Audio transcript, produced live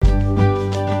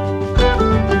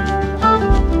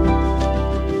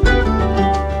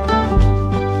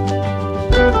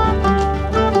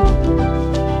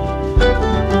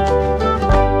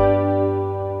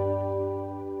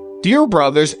Dear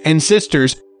brothers and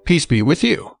sisters, peace be with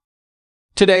you.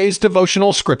 Today's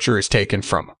devotional scripture is taken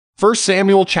from 1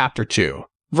 Samuel chapter 2,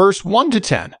 verse 1 to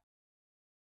 10.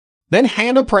 Then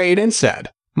Hannah prayed and said,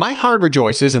 My heart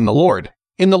rejoices in the Lord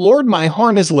my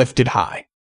horn is lifted high.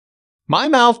 My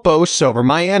mouth boasts over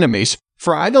my enemies,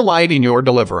 for I delight in your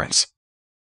deliverance.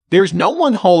 There's no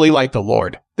one holy like the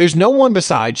Lord, there's no one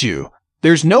besides you,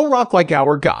 there's no rock like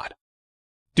our God.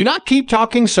 Do not keep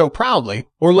talking so proudly,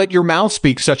 or let your mouth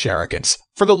speak such arrogance,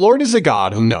 for the Lord is a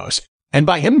God who knows, and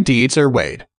by him deeds are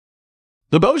weighed.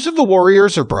 The bows of the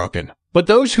warriors are broken, but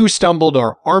those who stumbled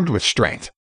are armed with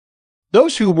strength.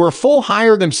 Those who were full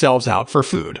hire themselves out for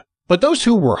food, but those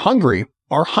who were hungry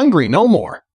are hungry no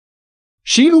more.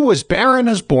 She who was barren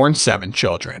has borne 7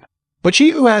 children, but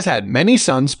she who has had many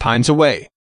sons pines away.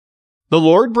 The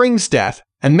Lord brings death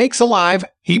and makes alive,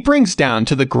 he brings down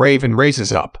to the grave and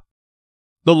raises up.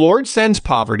 The Lord sends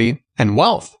poverty and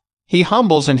wealth, he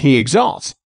humbles and he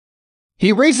exalts.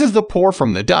 He raises the poor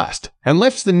from the dust and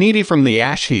lifts the needy from the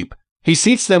ash heap. He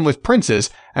seats them with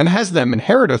princes and has them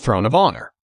inherit a throne of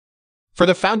honor. For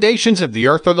the foundations of the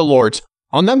earth are the Lord's,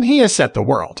 on them he has set the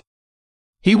world.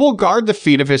 He will guard the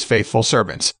feet of his faithful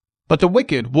servants, but the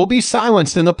wicked will be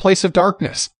silenced in the place of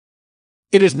darkness.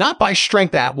 It is not by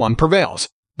strength that one prevails.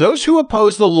 Those who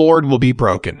oppose the Lord will be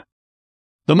broken.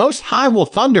 The Most High will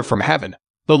thunder from heaven.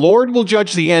 The Lord will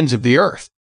judge the ends of the earth.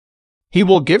 He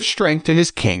will give strength to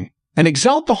his king and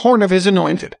exalt the horn of his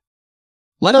anointed.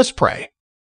 Let us pray.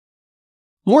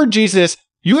 Lord Jesus,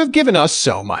 you have given us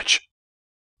so much.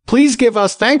 Please give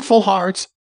us thankful hearts.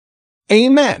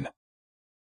 Amen.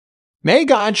 May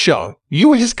God show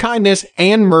you his kindness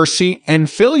and mercy and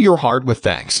fill your heart with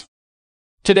thanks.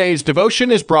 Today's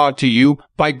devotion is brought to you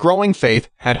by Growing Faith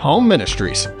at Home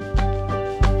Ministries.